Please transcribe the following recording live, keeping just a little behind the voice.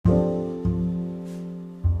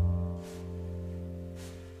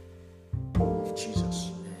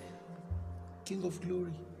King of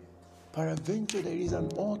glory, peradventure there is an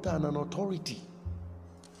altar and an authority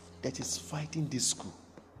that is fighting this school.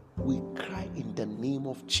 We cry in the name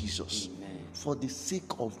of Jesus. Amen. For the sake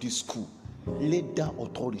of this school, let that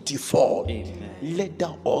authority fall. Amen. Let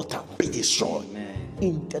that altar be destroyed. Amen.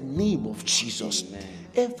 In the name of Jesus. Amen.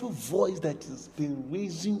 Every voice that has been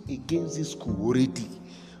raising against this school already,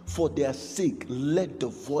 for their sake, let the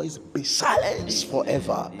voice be silenced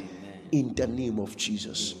forever. Amen. In the name of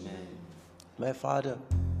Jesus. Amen. My Father,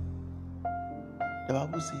 the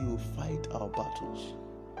Bible says you will fight our battles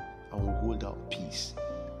and will hold our peace.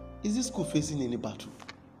 Is this school facing any battle?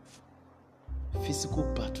 Physical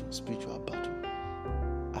battle, spiritual battle.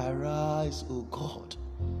 Arise, O God,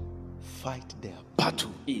 fight their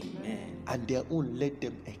battle. Amen. And their own, let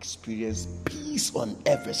them experience peace on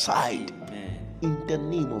every side. Amen. In the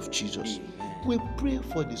name of Jesus. Amen. We pray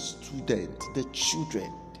for the students, the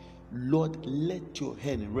children. Lord, let your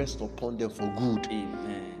hand rest upon them for good.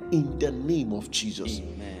 Amen. In the name of Jesus.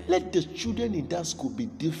 Amen. Let the children in that school be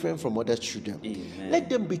different from other children. Amen. Let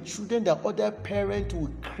them be children that other parents will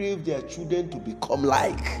crave their children to become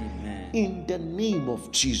like. Amen. In the name of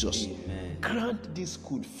Jesus. Amen. Grant this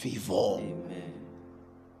school favor. Amen.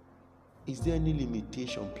 Is there any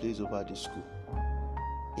limitation placed over the school?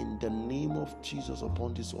 In the name of Jesus,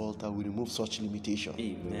 upon this altar, we remove such limitation.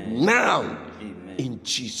 Amen. Now, Amen. in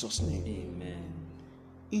Jesus' name. Amen.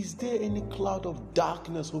 Is there any cloud of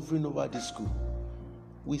darkness hovering over this school?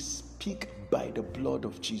 We speak by the blood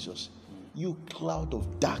of Jesus. You cloud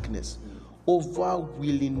of darkness over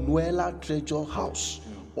Willinuela Treasure House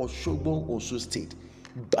or Shogbon Osu State,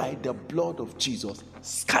 by the blood of Jesus,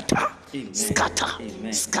 scatter, Amen. scatter,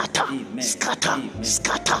 Amen. scatter, Amen. scatter, Amen.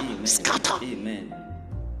 scatter, Amen. scatter. Amen.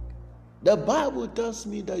 The Bible tells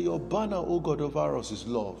me that your banner, O God, over us is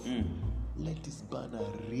love. Let this banner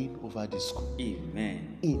reign over this school.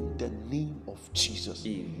 Amen. In the name of Jesus.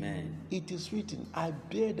 Amen. It is written, I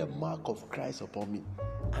bear the mark of Christ upon me,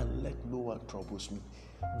 and let no one troubles me.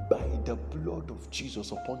 By the blood of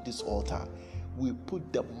Jesus upon this altar, we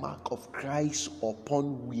put the mark of Christ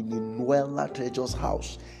upon Willinuela Treasure's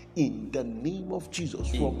house. In the name of Jesus,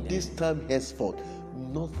 from this time henceforth,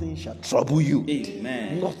 nothing shall trouble you.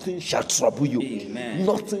 Amen. Nothing shall trouble you. Amen.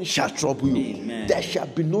 Nothing shall trouble you. Amen. There shall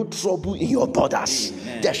be no trouble in your borders.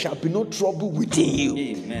 Amen. There shall be no trouble within you.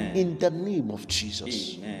 Amen. In the name of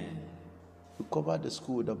Jesus. Amen. We cover the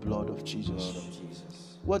school with the blood of Jesus. Blood of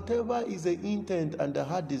Jesus. Whatever is the intent and the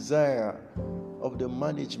heart desire of the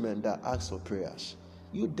management that asks for prayers,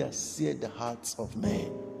 you that sear the hearts of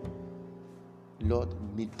men, Lord,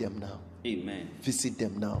 meet them now. Amen. Visit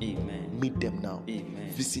them now. Amen. Meet them now.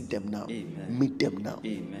 Amen. Visit them now. Amen. Meet them now.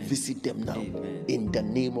 Amen. Visit them now. Amen. In the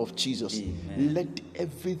name of Jesus. Amen. Let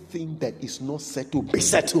everything that is not settled be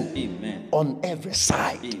settled. Amen. On every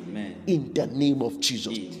side. Amen. In the name of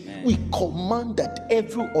Jesus. Amen. We command that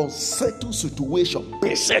every unsettled situation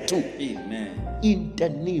be settled. Amen. In the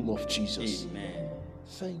name of Jesus. Amen.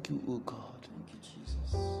 Thank you, O God. Thank you,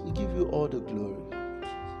 Jesus. We give you all the glory.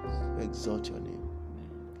 We exalt your name.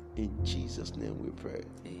 In Jesus' name we pray.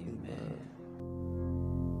 Amen.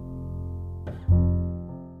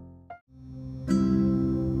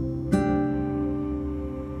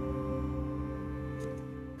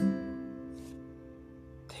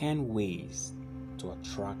 Ten ways to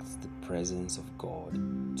attract the presence of God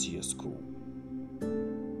to your school.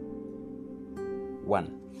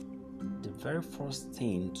 1. The very first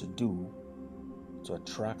thing to do to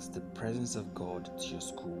attract the presence of God to your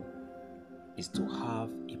school is to have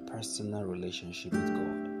a personal relationship with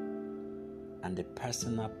God and a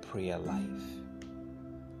personal prayer life.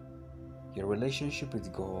 Your relationship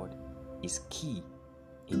with God is key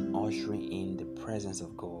in ushering in the presence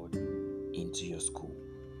of God into your school.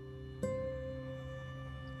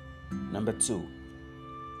 Number 2,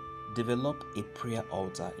 develop a prayer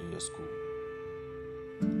altar in your school.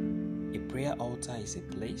 A prayer altar is a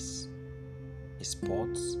place, a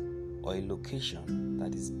spot, or a location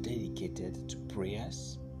that is dedicated to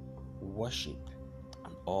prayers, worship,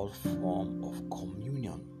 and all form of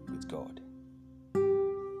communion with God.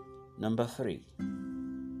 Number 3,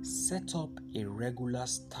 set up a regular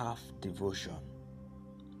staff devotion,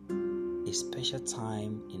 a special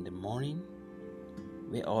time in the morning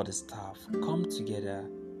where all the staff come together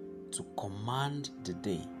to command the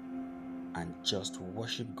day and just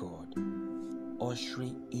worship God,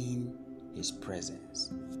 ushering in His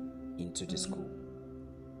presence into the school.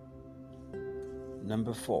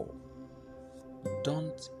 Number 4,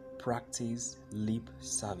 don't practice lip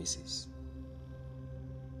services.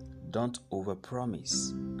 Don't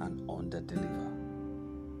overpromise and underdeliver.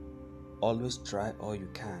 Always try all you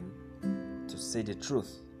can to say the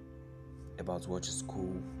truth, about what your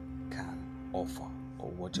school can offer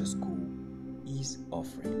or what your school is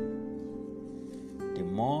offering. The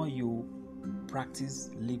more you practice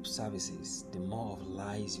lip services, the more of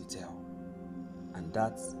lies you tell, and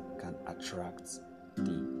that can attract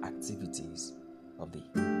the activities of the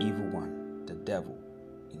evil one, the devil,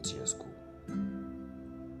 into your school.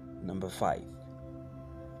 Number 5,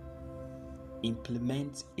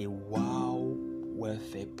 implement a wow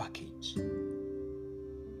welfare package.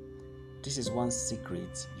 This is one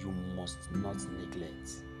secret you must not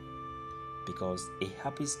neglect, because a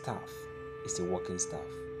happy staff is a working staff,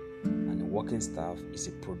 and a working staff is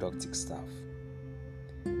a productive staff.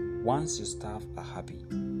 Once your staff are happy,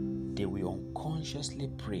 they will unconsciously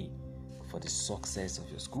pray for the success of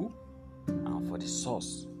your school and for the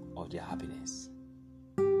source of their happiness.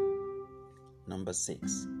 Number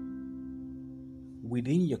 6,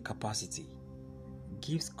 within your capacity,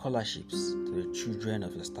 give scholarships to the children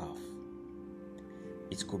of your staff.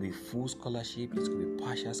 It could be full scholarship, it could be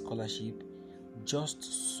partial scholarship.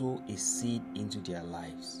 Just sow a seed into their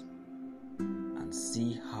lives and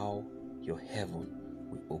see how your heaven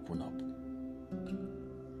will open up.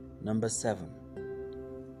 Number 7,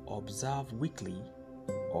 observe weekly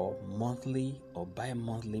or monthly or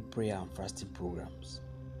bi-monthly prayer and fasting programs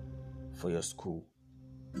for your school.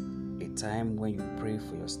 A time when you pray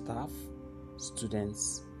for your staff,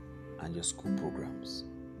 students, and your school programs.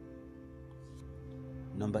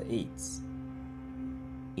 Number 8,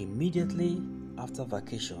 immediately after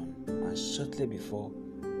vacation and shortly before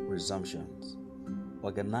resumptions,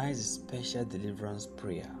 organize a special deliverance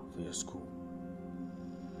prayer for your school.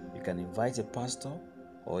 You can invite a pastor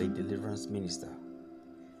or a deliverance minister.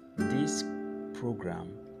 This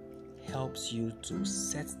program helps you to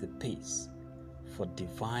set the pace for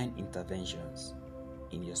divine interventions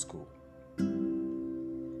in your school.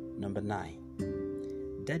 Number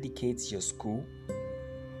 9, dedicate your school,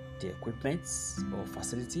 the equipment or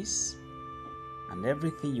facilities, and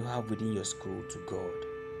everything you have within your school to God.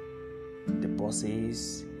 The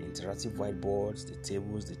buses, interactive whiteboards, the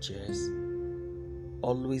tables, the chairs.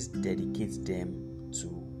 Always dedicate them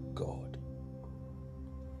to God.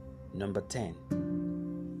 Number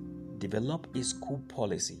 10, develop a school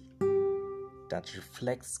policy that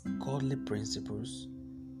reflects godly principles,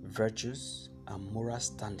 virtues, and moral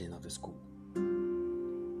standing of the school.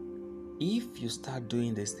 If you start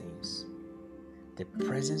doing these things, the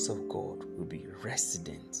presence of God will be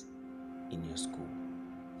resident in your school.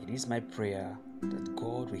 It is my prayer that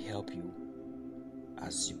God will help you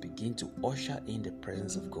as you begin to usher in the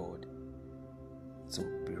presence of God to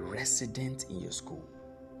be resident in your school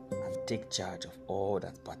and take charge of all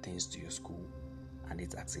that pertains to your school and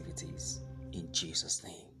its activities in Jesus'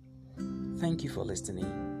 name. Thank you for listening,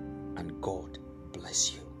 and God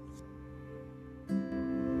bless you.